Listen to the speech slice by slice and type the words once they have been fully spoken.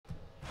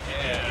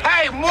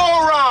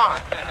moron!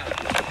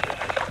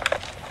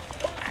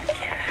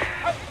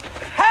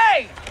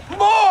 Hey,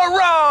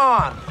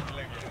 moron!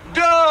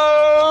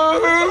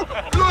 Duh!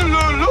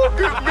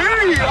 Look at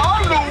me!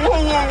 I'm the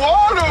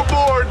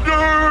waterboard,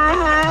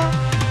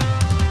 dude!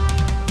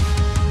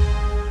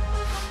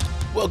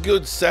 Well,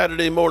 good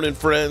Saturday morning,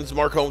 friends.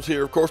 Mark Holmes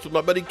here, of course, with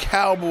my buddy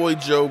Cowboy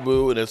Joe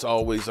Boo. And as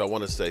always, I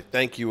want to say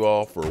thank you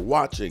all for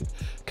watching,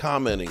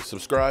 commenting,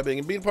 subscribing,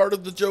 and being part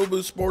of the Joe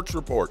Boo Sports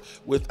Report.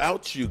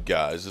 Without you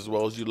guys, as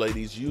well as you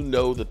ladies, you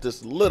know that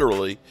this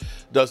literally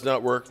does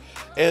not work.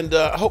 And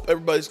I hope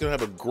everybody's going to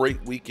have a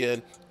great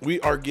weekend. We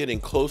are getting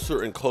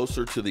closer and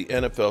closer to the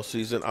NFL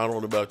season. I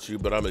don't know about you,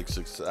 but I'm as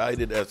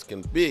excited as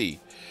can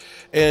be.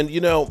 And,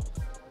 you know,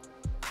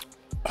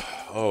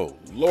 oh,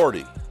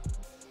 Lordy.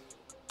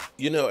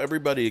 You know,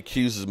 everybody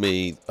accuses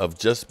me of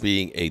just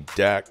being a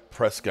Dak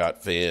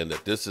Prescott fan,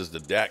 that this is the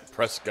Dak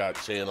Prescott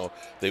channel.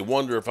 They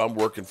wonder if I'm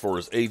working for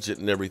his agent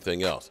and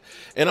everything else.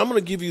 And I'm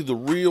going to give you the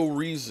real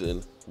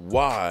reason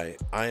why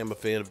I am a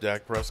fan of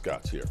Dak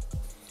Prescott's here.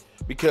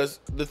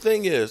 Because the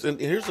thing is, and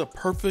here's a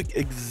perfect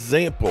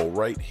example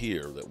right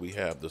here that we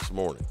have this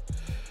morning.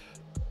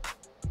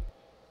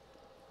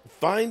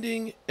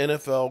 Finding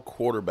NFL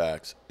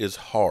quarterbacks is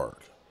hard.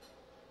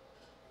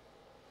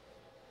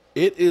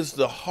 It is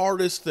the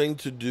hardest thing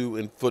to do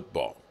in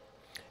football.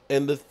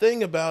 And the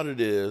thing about it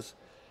is,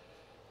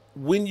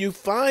 when you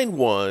find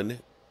one,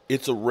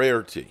 it's a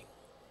rarity.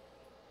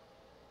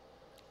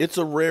 It's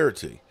a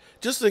rarity.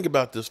 Just think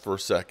about this for a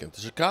second.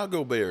 The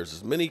Chicago Bears,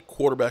 as many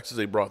quarterbacks as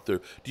they brought through,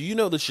 do you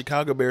know the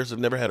Chicago Bears have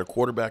never had a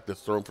quarterback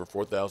that's thrown for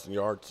 4,000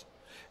 yards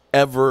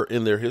ever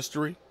in their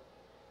history?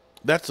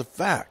 That's a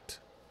fact.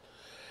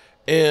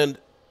 And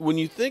when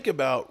you think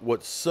about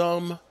what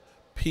some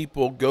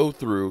people go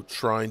through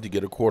trying to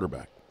get a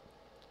quarterback,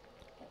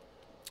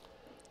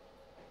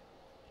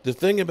 the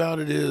thing about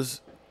it is,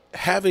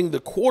 having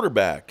the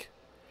quarterback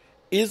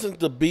isn't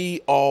the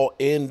be all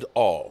end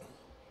all.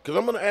 Because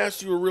I'm going to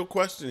ask you a real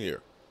question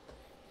here.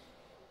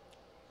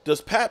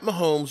 Does Pat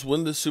Mahomes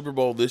win the Super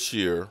Bowl this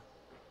year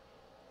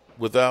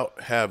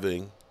without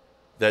having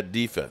that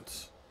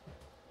defense?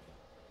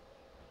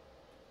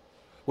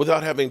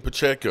 Without having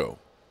Pacheco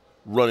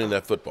running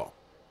that football?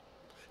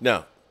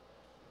 Now,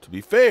 to be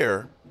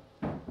fair,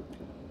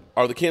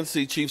 are the Kansas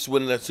City Chiefs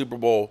winning that Super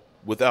Bowl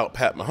without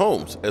Pat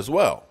Mahomes as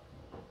well?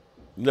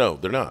 No,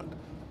 they're not.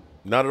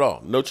 Not at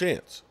all. No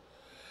chance.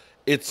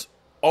 It's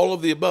all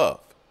of the above.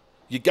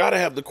 You got to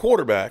have the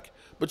quarterback,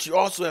 but you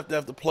also have to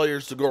have the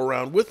players to go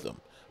around with them.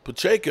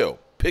 Pacheco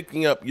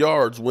picking up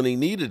yards when he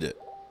needed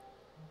it,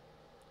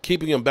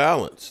 keeping him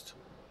balanced.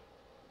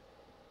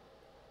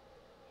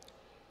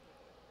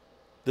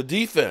 The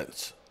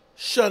defense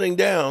shutting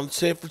down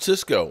San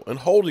Francisco and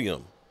holding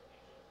them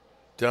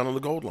down on the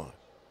goal line.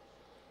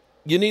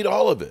 You need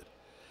all of it.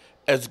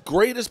 As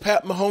great as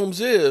Pat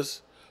Mahomes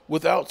is,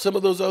 without some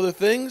of those other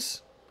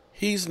things,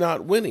 he's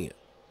not winning it.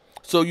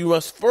 So you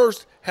must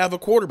first have a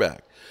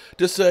quarterback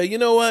to say, you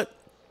know what,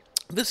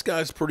 this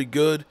guy's pretty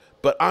good,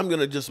 but I'm going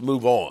to just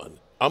move on.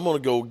 I'm going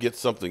to go get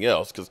something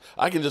else because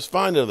I can just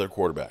find another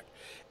quarterback.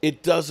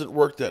 It doesn't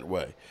work that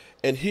way.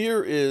 And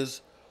here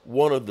is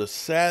one of the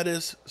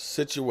saddest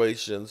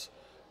situations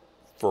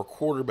for a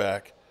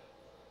quarterback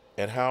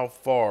and how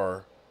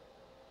far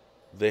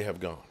they have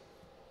gone.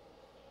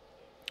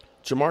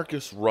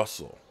 Jamarcus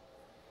Russell,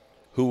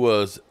 who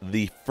was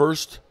the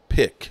first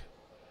pick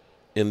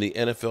in the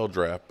NFL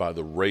draft by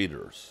the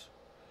Raiders,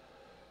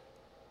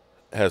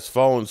 has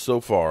fallen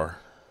so far,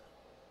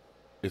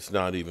 it's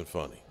not even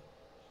funny.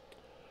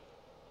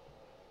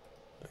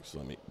 Next,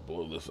 let me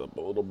blow this up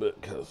a little bit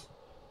because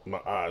my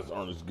eyes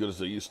aren't as good as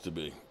they used to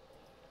be.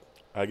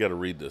 I got to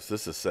read this.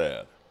 This is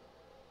sad.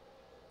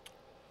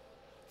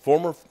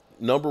 Former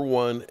number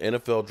one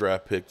NFL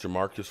draft pick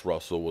Jamarcus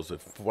Russell was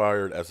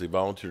fired as a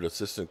volunteer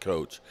assistant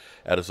coach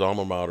at his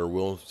alma mater,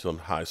 Williamson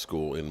High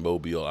School in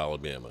Mobile,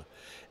 Alabama.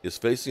 Is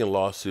facing a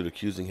lawsuit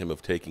accusing him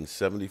of taking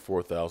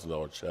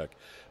 $74,000 check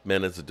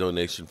meant as a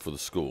donation for the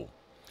school.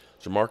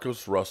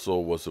 Jamarcus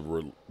Russell was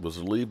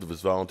relieved of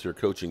his volunteer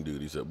coaching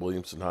duties at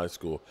Williamson High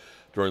School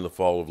during the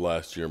fall of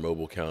last year.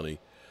 Mobile County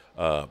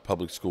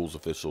Public Schools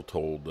official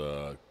told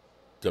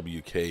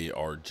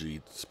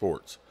WKRG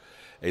Sports.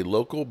 A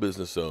local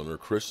business owner,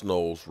 Chris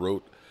Knowles,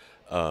 wrote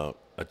a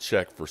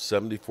check for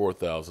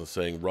 $74,000,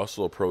 saying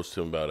Russell approached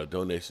him about a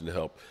donation to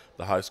help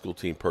the high school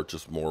team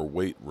purchase more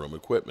weight room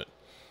equipment.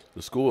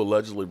 The school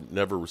allegedly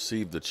never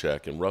received the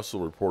check, and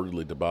Russell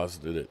reportedly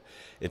deposited it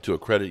into a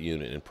credit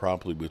unit and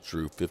promptly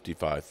withdrew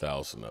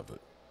 $55,000 of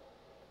it.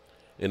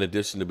 In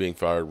addition to being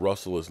fired,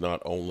 Russell is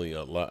not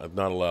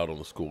allowed on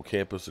the school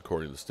campus,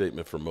 according to the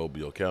statement from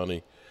Mobile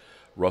County.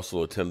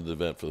 Russell attended the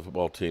event for the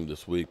football team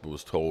this week, but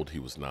was told he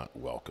was not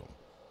welcome.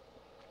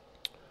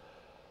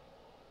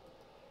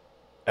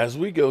 As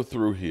we go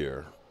through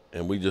here,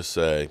 and we just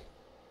say,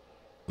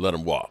 let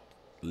him walk,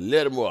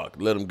 let him walk,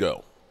 let him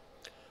go.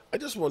 I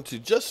just want to,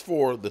 just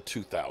for the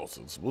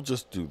 2000s, we'll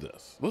just do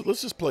this.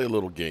 Let's just play a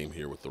little game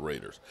here with the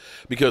Raiders.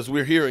 Because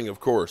we're hearing, of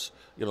course,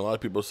 a lot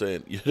of people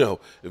saying,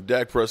 if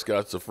Dak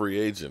Prescott's a free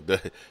agent,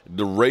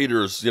 the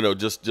Raiders,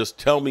 just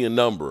tell me a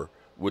number,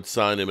 would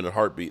sign him in a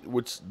heartbeat,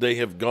 which they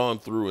have gone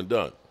through and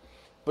done.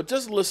 But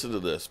just listen to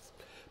this,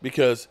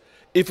 because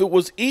if it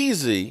was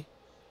easy,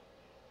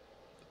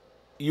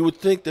 you would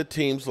think that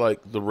teams like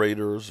the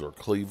Raiders or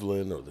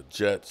Cleveland or the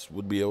Jets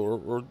would be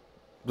able, or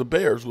the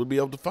Bears would be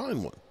able to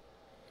find one.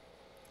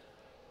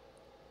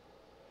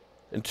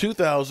 In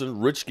 2000,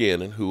 Rich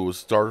Gannon, who was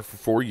started for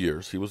 4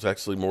 years, he was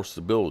actually more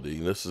stability.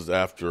 And this is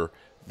after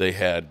they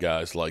had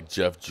guys like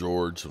Jeff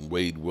George and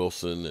Wade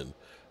Wilson and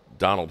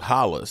Donald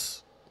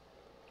Hollis.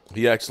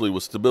 He actually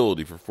was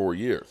stability for 4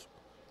 years.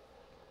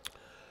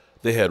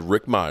 They had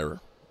Rick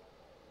Meyer,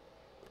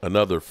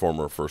 another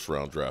former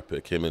first-round draft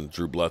pick. Him and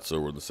Drew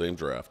Bledsoe were in the same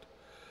draft.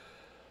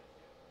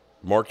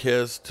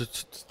 Marquez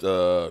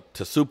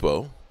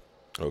Tasupo,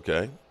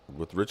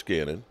 with Rich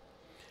Gannon.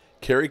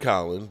 Kerry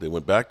Collins, they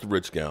went back to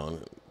Rich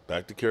Gannon,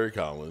 back to Kerry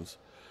Collins,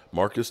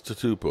 Marcus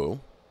Tatupo,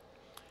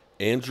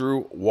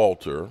 Andrew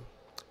Walter,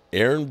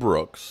 Aaron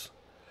Brooks,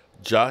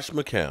 Josh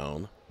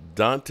McCown,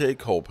 Dante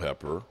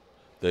Culpepper.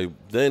 They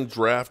then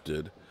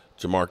drafted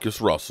Jamarcus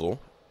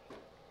Russell,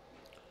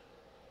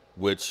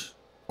 which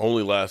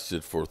only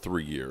lasted for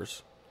 3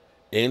 years,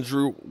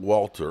 Andrew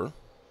Walter,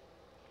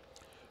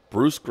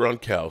 Bruce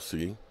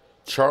Gronkowski,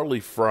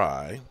 Charlie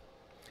Fry,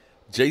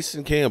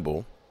 Jason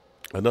Campbell,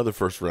 another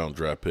first-round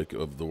draft pick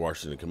of the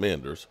Washington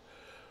Commanders,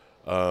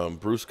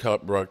 Bruce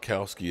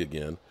Gronkowski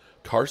again,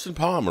 Carson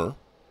Palmer,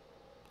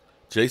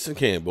 Jason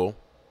Campbell,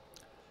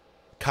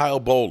 Kyle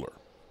Bowler.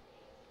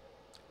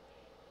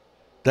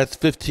 That's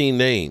 15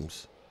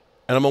 names,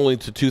 and I'm only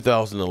to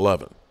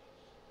 2011.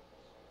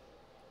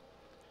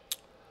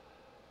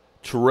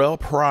 Terrell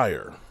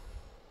Pryor,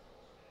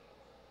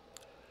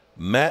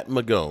 Matt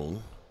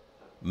Magone,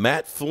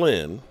 Matt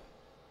Flynn.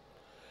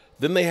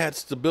 Then they had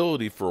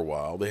stability for a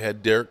while. They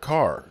had Derek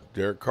Carr.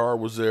 Derek Carr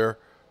was there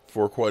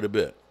for quite a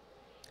bit.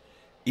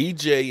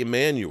 E.J.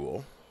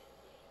 Emanuel,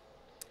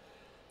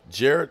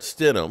 Jarrett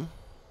Stidham,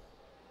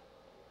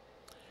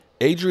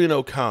 Adrian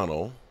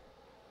O'Connell,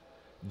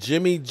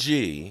 Jimmy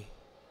G,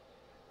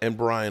 and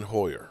Brian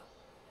Hoyer.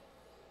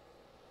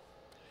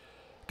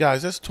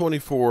 Guys, that's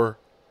 24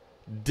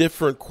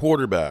 different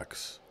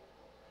quarterbacks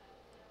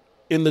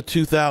in the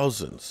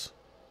 2000s.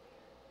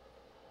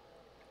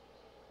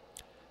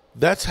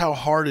 That's how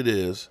hard it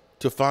is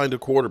to find a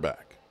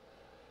quarterback.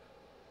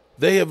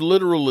 They have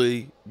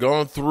literally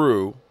gone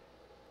through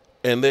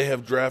and they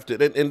have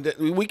drafted, and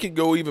we could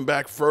go even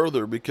back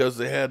further because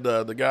they had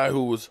the guy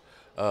who was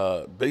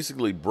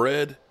basically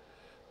bred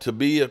to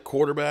be a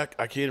quarterback.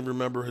 I can't even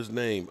remember his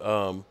name.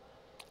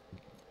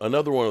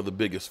 Another one of the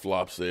biggest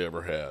flops they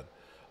ever had.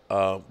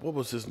 What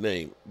was his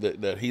name?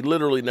 That he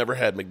literally never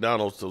had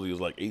McDonald's till he was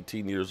like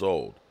 18 years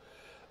old.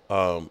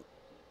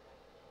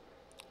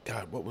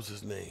 God, what was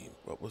his name?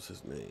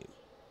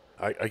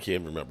 I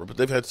can't remember. But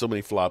they've had so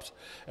many flops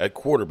at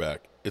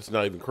quarterback, it's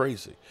not even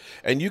crazy.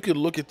 And you could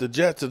look at the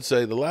Jets and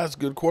say the last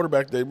good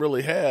quarterback they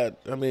really had,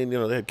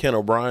 they had Ken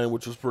O'Brien,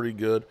 which was pretty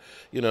good,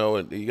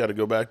 and you got to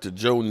go back to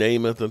Joe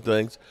Namath and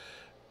things.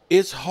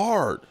 It's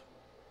hard.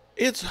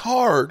 It's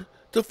hard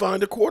to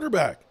find a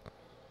quarterback.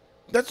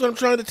 That's what I'm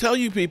trying to tell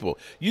you people.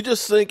 You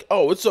just think,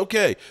 oh, it's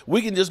okay.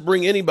 We can just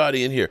bring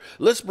anybody in here.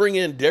 Let's bring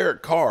in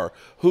Derek Carr,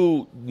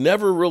 who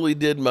never really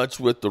did much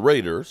with the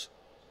Raiders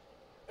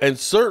and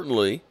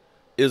certainly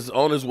is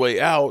on his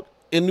way out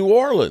in New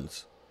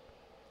Orleans.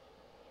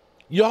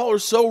 Y'all are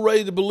so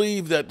ready to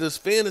believe that this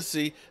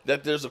fantasy,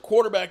 that there's a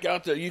quarterback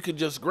out there you can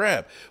just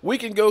grab. We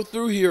can go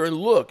through here and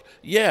look.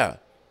 Yeah,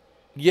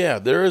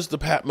 there is the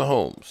Pat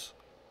Mahomes.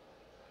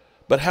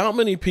 But how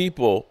many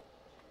people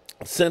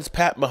since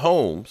Pat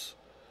Mahomes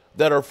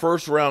that are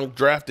first-round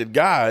drafted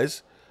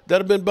guys that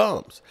have been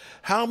bums?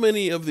 How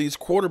many of these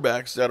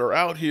quarterbacks that are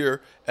out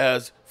here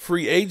as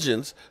free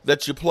agents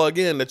that you plug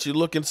in, that you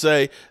look and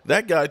say,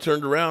 that guy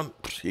turned around,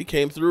 he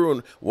came through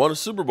and won a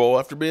Super Bowl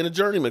after being a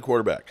journeyman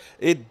quarterback?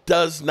 It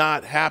does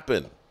not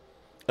happen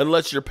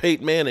unless you're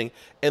Peyton Manning.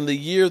 And the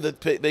year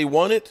that they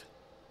won it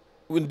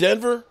in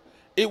Denver,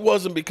 it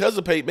wasn't because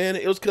of Peyton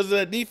Manning. It was because of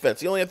that defense.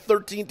 He only had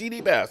 13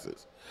 TD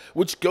passes,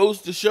 which goes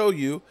to show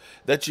you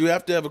that you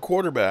have to have a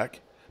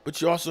quarterback,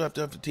 but you also have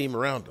to have the team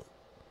around him.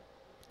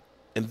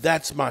 And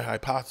that's my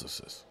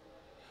hypothesis.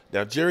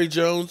 Now, Jerry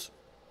Jones,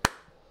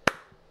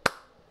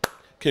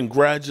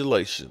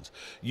 congratulations.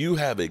 You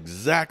have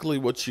exactly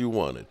what you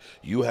wanted.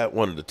 You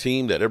wanted a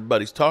team that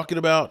everybody's talking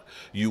about.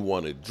 You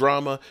wanted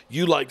drama.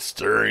 You like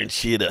stirring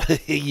shit up.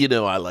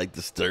 I like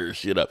to stir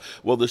shit up.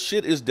 Well, the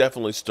shit is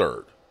definitely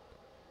stirred.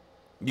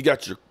 You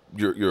got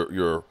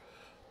your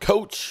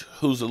coach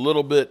who's a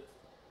little bit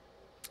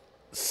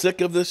sick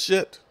of this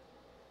shit.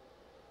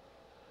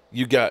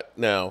 You got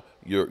now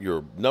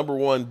your number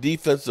one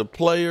defensive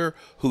player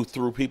who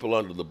threw people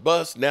under the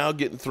bus, now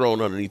getting thrown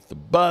underneath the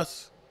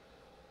bus.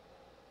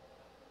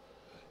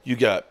 You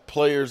got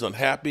players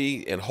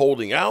unhappy and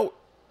holding out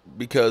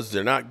because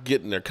they're not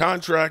getting their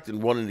contract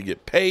and wanting to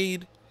get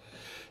paid.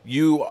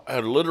 You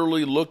are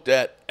literally looked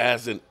at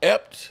as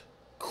inept,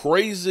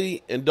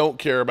 crazy, and don't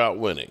care about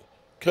winning.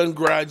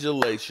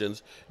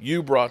 Congratulations.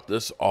 You brought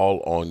this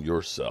all on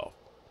yourself.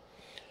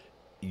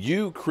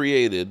 You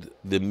created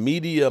the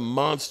media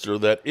monster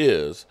that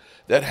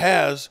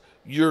has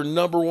your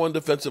number one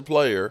defensive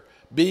player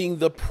being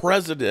the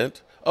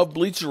president of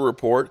Bleacher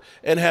Report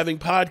and having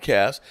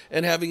podcasts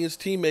and having his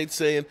teammates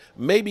saying,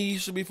 maybe you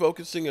should be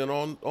focusing in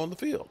on the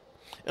field.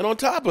 And on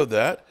top of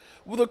that,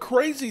 well, the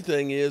crazy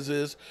thing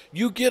is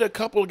you get a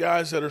couple of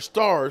guys that are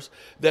stars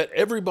that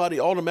everybody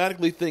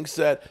automatically thinks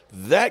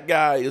that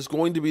guy is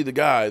going to be the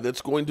guy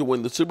that's going to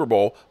win the Super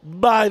Bowl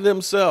by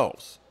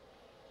themselves.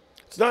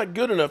 It's not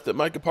good enough that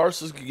Micah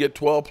Parsons could get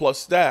 12-plus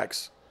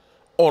stacks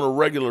on a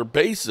regular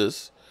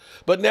basis,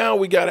 but now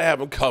we got to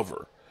have him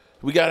cover.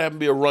 We got to have him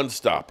be a run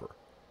stopper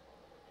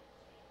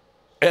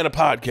and a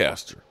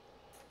podcaster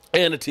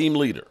and a team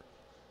leader,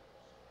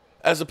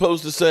 as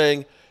opposed to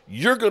saying,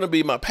 you're going to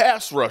be my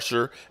pass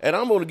rusher, and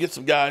I'm going to get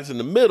some guys in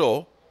the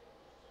middle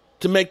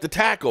to make the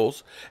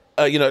tackles,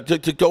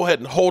 to go ahead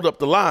and hold up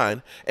the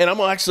line, and I'm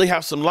going to actually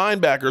have some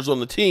linebackers on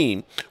the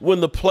team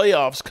when the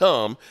playoffs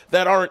come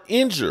that aren't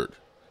injured.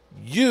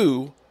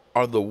 You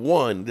are the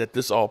one that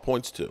this all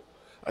points to.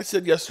 I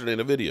said yesterday in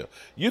a video,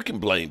 you can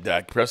blame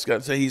Dak Prescott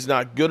and say he's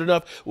not good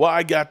enough. Well,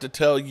 I got to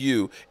tell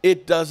you,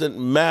 it doesn't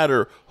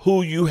matter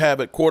who you have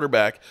at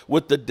quarterback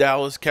with the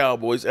Dallas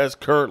Cowboys as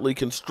currently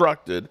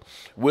constructed,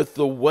 with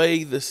the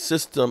way the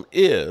system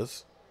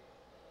is,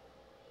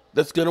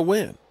 that's going to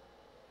win.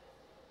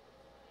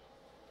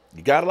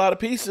 You got a lot of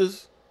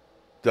pieces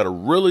that are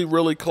really,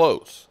 really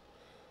close.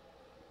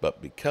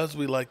 But because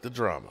we like the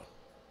drama,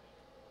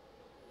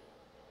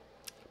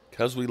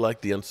 because we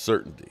like the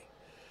uncertainty,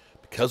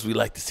 because we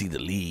like to see the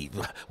leaves,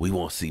 we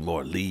want to see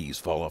more leaves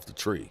fall off the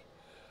tree.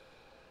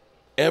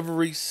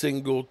 Every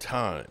single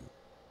time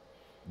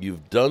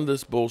you've done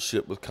this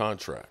bullshit with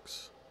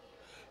contracts,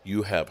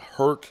 you have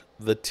hurt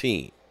the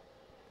team.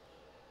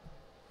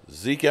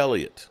 Zeke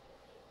Elliott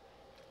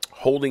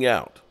holding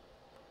out,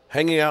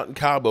 hanging out in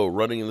Cabo,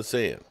 running in the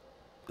sand.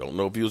 Don't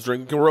know if he was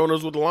drinking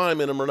Coronas with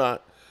lime in him or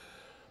not,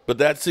 but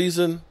that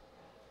season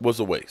was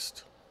a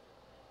waste.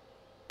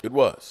 It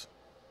was.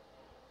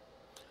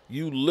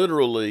 You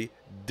literally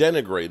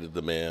denigrated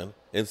the man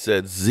and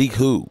said, Zeke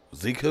who?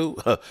 Zeke who?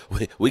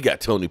 We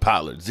got Tony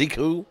Pollard. Zeke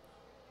who?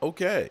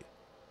 Okay.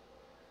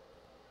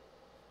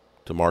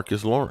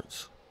 DeMarcus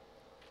Lawrence.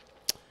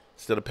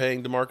 Instead of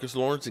paying DeMarcus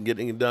Lawrence and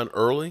getting it done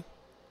early,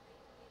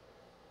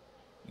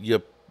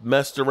 you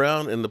messed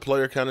around and the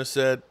player kind of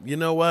said, you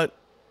know what?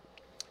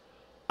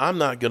 I'm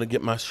not going to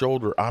get my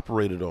shoulder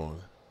operated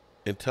on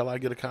until I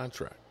get a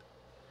contract.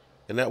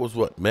 And that was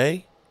what,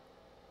 May?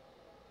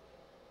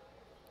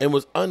 And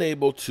was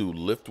unable to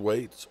lift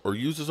weights or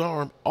use his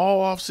arm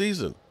all off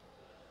season,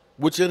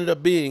 which ended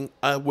up being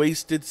a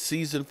wasted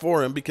season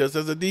for him because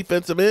as a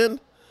defensive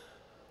end,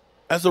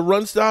 as a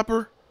run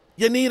stopper,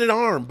 you need an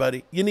arm,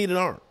 buddy. You need an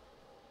arm.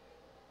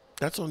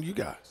 That's on you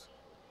guys.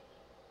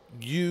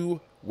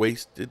 You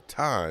wasted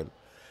time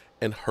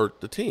and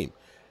hurt the team.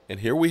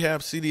 And here we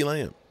have CeeDee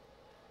Lamb.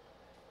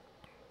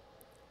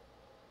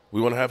 We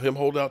want to have him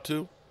hold out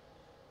too?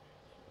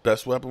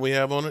 Best weapon we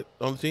have on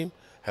the team?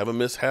 Have him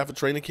miss half a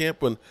training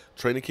camp when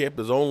training camp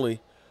is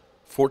only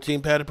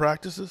 14 padded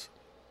practices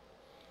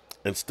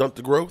and stunt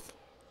the growth?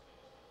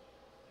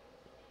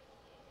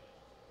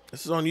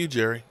 This is on you,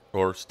 Jerry,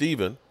 or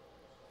Steven.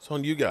 It's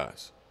on you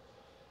guys.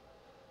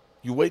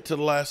 You wait till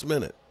the last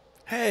minute.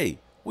 Hey,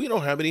 we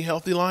don't have any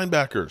healthy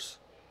linebackers.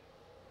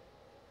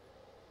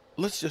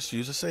 Let's just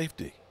use a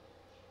safety.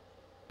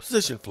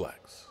 Position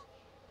flex.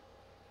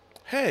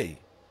 Hey,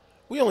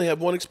 we only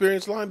have one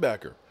experienced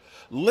linebacker.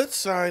 Let's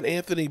sign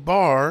Anthony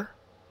Barr,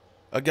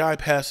 a guy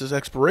past his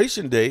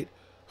expiration date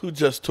who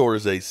just tore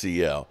his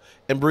ACL,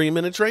 and bring him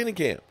in a training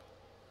camp.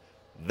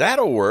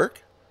 That'll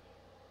work.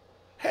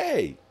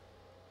 Hey,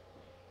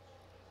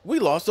 we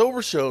lost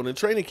Overshown in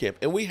training camp,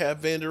 and we have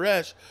Van Der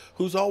Esch,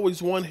 who's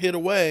always one hit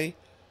away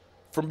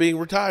from being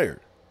retired.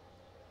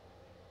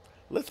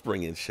 Let's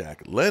bring in Shaq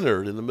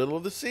Leonard in the middle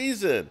of the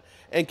season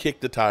and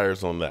kick the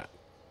tires on that.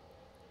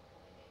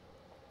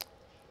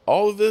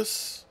 All of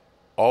this.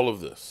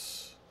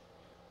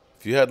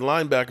 If you had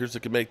linebackers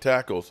that could make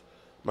tackles,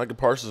 Micah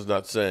Parsons is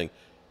not saying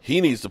he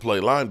needs to play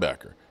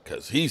linebacker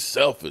because he's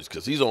selfish,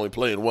 because he's only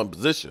playing one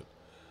position.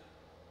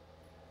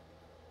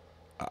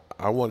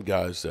 I want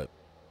guys that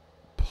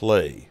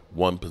play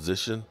one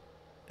position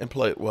and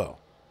play it well.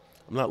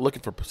 I'm not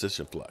looking for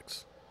position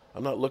flex.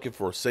 I'm not looking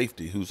for a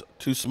safety who's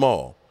too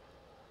small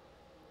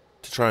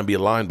to try and be a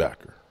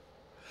linebacker.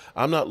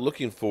 I'm not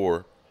looking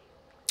for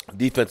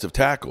defensive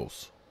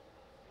tackles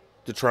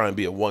to try and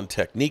be a one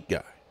technique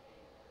guy.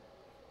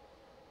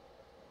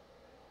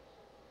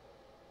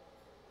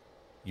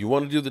 You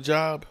want to do the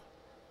job?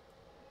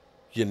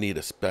 You need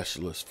a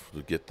specialist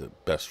to get the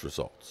best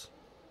results.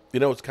 You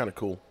know, it's kind of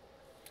cool.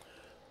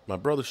 My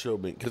brother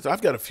showed me, because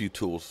I've got a few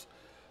tools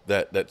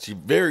that you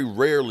very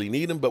rarely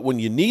need them, but when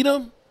you need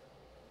them,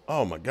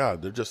 oh my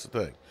God, they're just a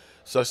thing.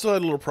 So I still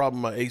had a little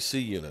problem with my AC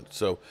unit.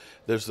 So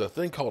there's a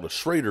thing called a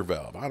Schrader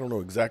valve. I don't know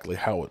exactly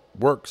how it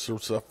works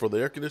or stuff for the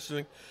air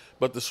conditioning,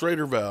 but the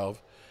Schrader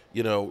valve,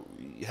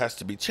 has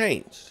to be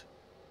changed.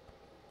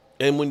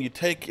 And when you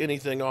take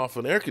anything off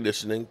an air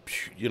conditioning,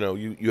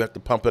 you have to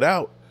pump it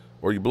out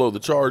or you blow the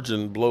charge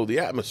and blow the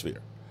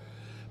atmosphere.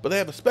 But they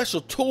have a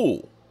special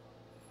tool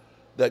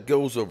that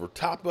goes over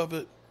top of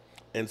it,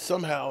 and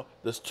somehow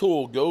this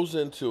tool goes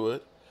into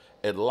it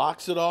and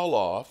locks it all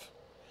off,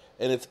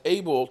 and it's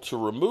able to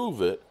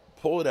remove it,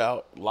 pull it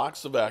out,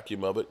 locks the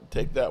vacuum of it,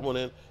 take that one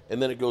in, and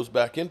then it goes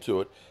back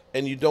into it,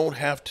 and you don't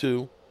have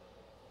to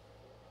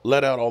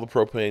let out all the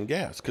propane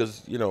gas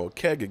because, a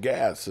keg of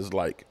gas is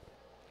like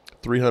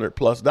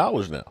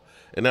 $300+ now,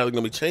 and now they're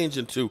going to be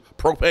changing to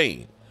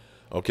propane.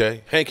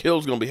 Okay, Hank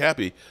Hill's going to be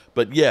happy,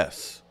 but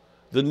yes,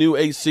 the new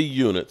AC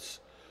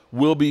units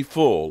will be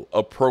full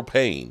of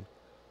propane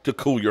to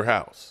cool your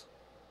house.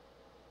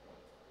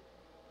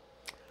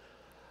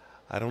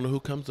 I don't know who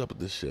comes up with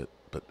this shit,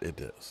 but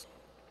it is.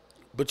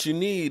 But you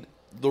need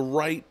the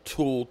right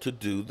tool to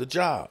do the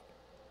job.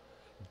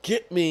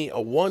 Get me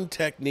a one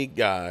technique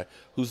guy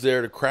who's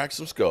there to crack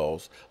some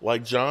skulls,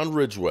 like John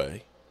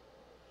Ridgway,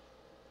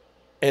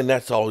 and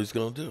that's all he's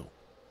going to do.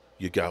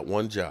 You got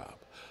one job.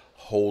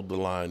 Hold the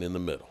line in the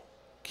middle.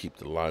 Keep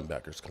the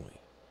linebackers clean.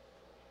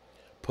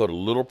 Put a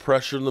little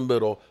pressure in the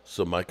middle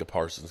so Micah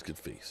Parsons could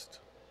feast.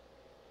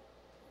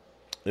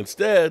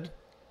 Instead,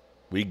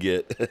 we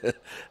get,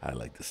 I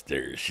like to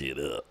stir shit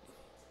up.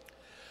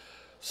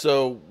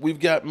 So we've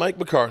got Mike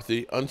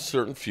McCarthy,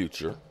 uncertain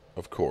future,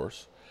 of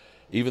course,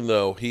 even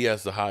though he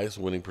has the highest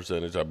winning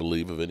percentage, I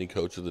believe, of any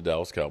coach of the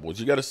Dallas Cowboys.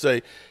 You got to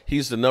say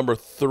he's the number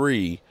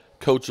 3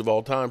 coach of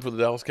all time for the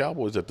Dallas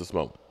Cowboys at this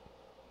moment.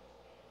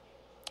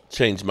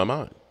 Changed my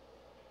mind.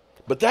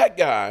 But that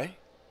guy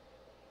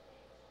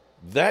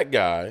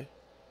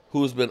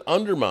who has been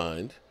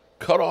undermined,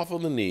 cut off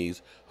on the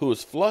knees, who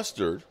is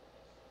flustered,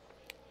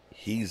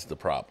 he's the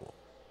problem.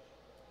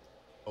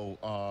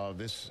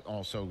 This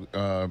also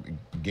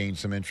gained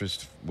some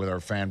interest with our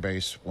fan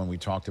base when we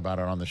talked about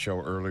it on the show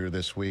earlier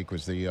this week.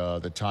 Was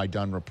the Ty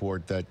Dunn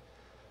report that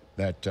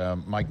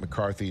Mike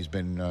McCarthy's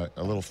been a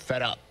little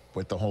fed up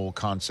with the whole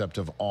concept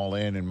of all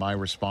in, and my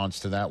response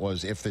to that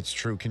was, if it's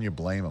true, can you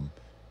blame him?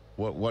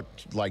 What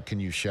light can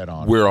you shed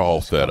on? We're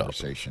all fed up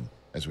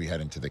as we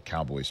head into the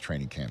Cowboys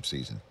training camp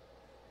season.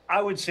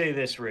 I would say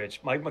this,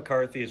 Rich. Mike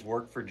McCarthy has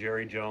worked for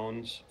Jerry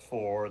Jones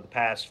for the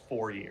past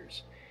 4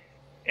 years.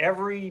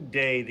 Every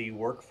day that you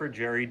work for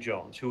Jerry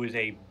Jones, who is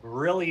a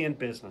brilliant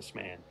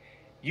businessman,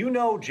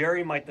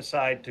 Jerry might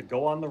decide to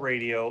go on the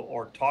radio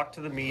or talk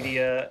to the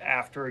media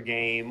after a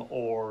game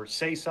or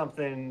say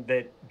something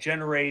that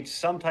generates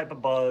some type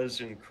of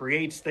buzz and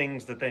creates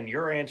things that then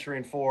you're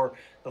answering for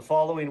the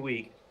following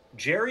week.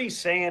 Jerry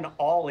saying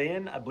all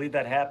in, I believe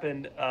that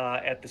happened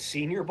at the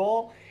Senior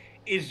Bowl,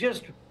 is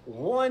just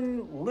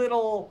one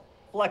little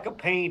fleck of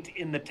paint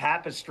in the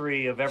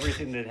tapestry of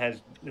everything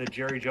that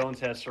Jerry Jones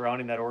has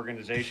surrounding that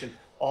organization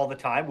all the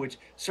time, which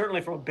certainly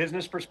from a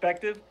business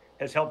perspective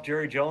has helped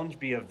Jerry Jones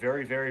be a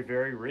very, very,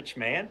 very rich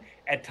man.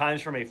 At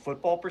times from a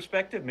football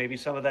perspective, maybe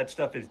some of that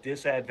stuff is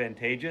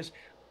disadvantageous.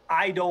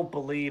 I don't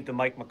believe that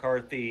Mike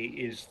McCarthy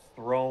is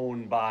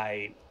thrown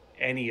by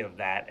any of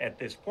that at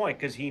this point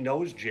because he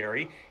knows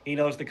Jerry. He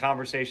knows the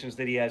conversations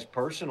that he has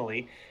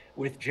personally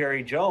with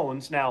Jerry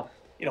Jones. Now,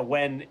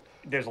 when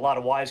there's a lot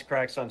of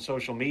wisecracks on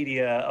social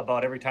media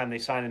about every time they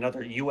sign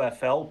another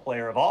UFL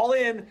player of all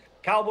in,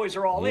 Cowboys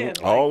are all in.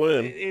 All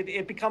in.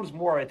 It becomes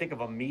more, I think, of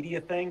a media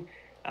thing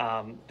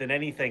than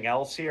anything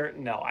else here.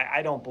 No,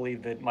 I don't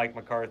believe that Mike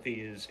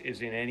McCarthy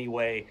is in any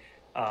way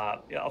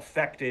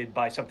affected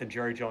by something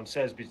Jerry Jones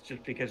says,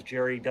 just because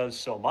Jerry does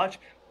so much.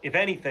 If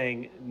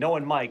anything,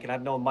 knowing Mike, and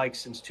I've known Mike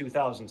since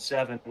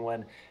 2007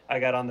 when I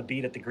got on the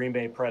beat at the Green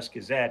Bay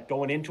Press-Gazette,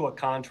 going into a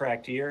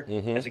contract year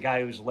as a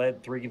guy who's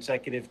led 3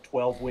 consecutive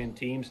 12-win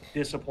teams,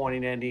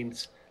 disappointing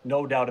endings,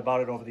 no doubt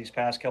about it over these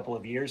past couple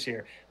of years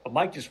here. But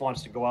Mike just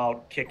wants to go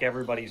out, kick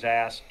everybody's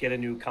ass, get a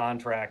new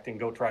contract, and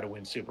go try to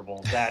win Super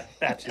Bowls.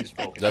 That's his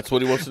focus. That's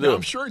what he wants to do. No,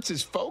 I'm sure it's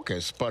his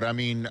focus, but,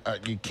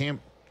 you can't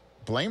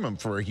blame him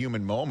for a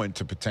human moment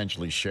to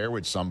potentially share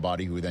with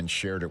somebody who then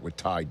shared it with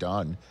Ty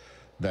Dunn,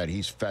 that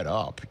he's fed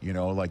up.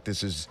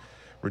 This is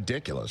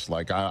ridiculous.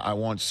 I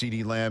want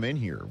CeeDee Lamb in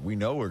here. We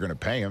know we're going to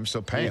pay him,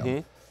 so pay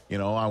him.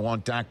 I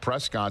want Dak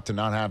Prescott to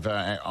not have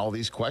all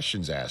these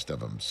questions asked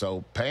of him,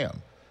 so pay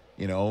him.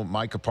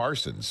 Micah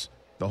Parsons,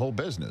 the whole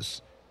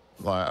business.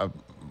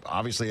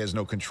 Obviously has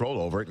no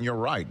control over it, and you're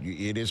right.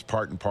 It is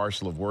part and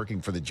parcel of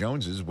working for the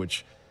Joneses,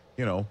 which,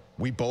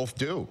 we both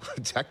do,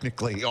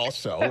 technically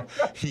also,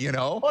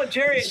 Well,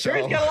 Jerry's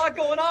got a lot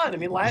going on. I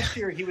mean, last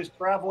year he was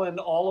traveling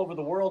all over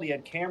the world. He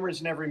had cameras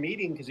in every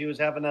meeting because he was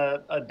having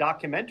a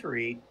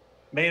documentary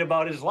made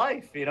about his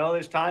life.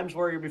 There's times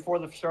where you're before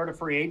the start of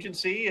free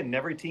agency and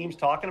every team's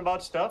talking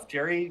about stuff.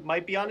 Jerry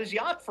might be on his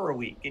yacht for a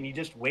week, and you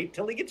just wait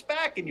till he gets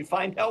back and you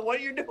find out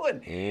what you're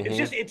doing.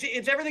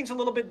 It's everything's a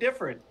little bit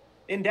different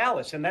in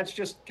Dallas. And that's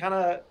just kind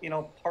of,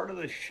 part of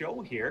the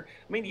show here.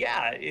 I mean,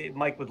 yeah,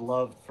 Mike would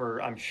love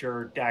for, I'm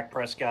sure, Dak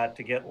Prescott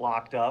to get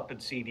locked up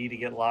and CD to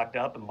get locked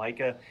up and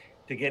Micah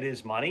to get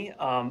his money.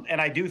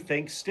 And I do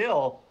think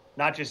still,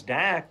 not just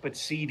Dak, but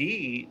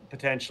CD,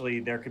 potentially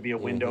there could be a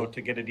window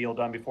to get a deal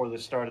done before the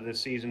start of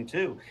this season,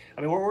 too.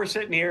 I mean, we're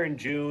sitting here in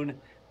June.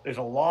 There's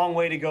a long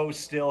way to go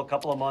still, a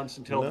couple of months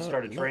until the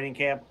start of training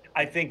camp.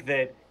 I think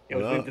that, as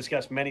we've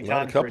discussed many not a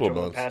times, couple Rich, of over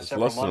the months. past It's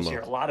several less than a months here,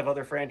 a month. lot of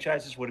other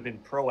franchises would have been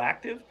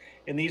proactive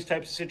in these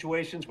types of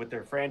situations with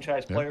their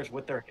franchise players,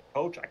 with their head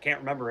coach. I can't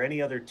remember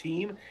any other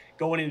team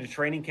going into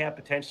training camp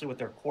potentially with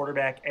their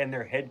quarterback and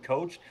their head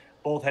coach,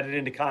 both headed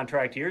into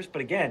contract years.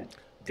 But again,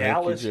 Thank you,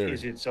 Dallas Jerry.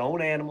 is its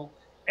own animal.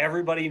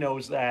 Everybody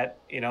knows that,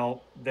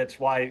 that's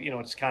why,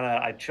 it's kind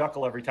of, I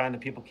chuckle every time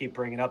that people keep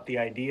bringing up the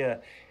idea,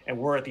 and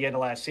we're at the end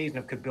of last season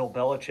of could Bill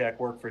Belichick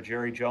work for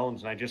Jerry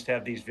Jones? And I just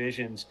have these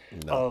visions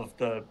of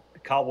the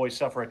Cowboys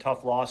suffer a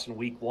tough loss in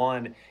week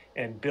 1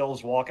 and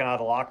Bill's walking out of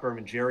the locker room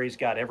and Jerry's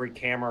got every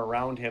camera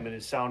around him and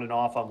is sounding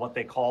off on what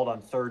they called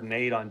on 3rd and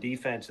 8 on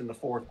defense in the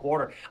 4th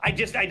quarter. I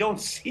don't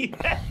see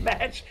that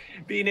match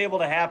being able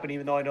to happen,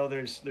 even though I know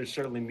there's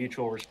certainly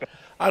mutual respect.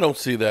 I don't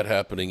see that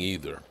happening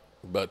either.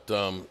 But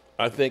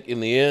I think in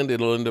the end,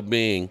 it'll end up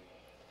being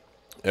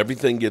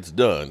everything gets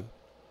done,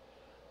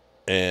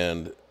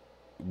 and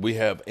we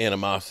have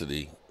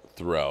animosity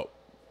throughout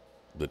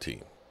the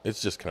team.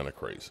 It's just kind of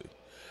crazy.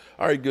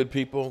 All right, good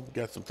people.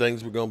 Got some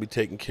things we're going to be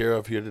taking care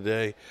of here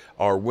today.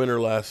 Our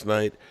winner last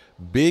night,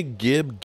 Big Gib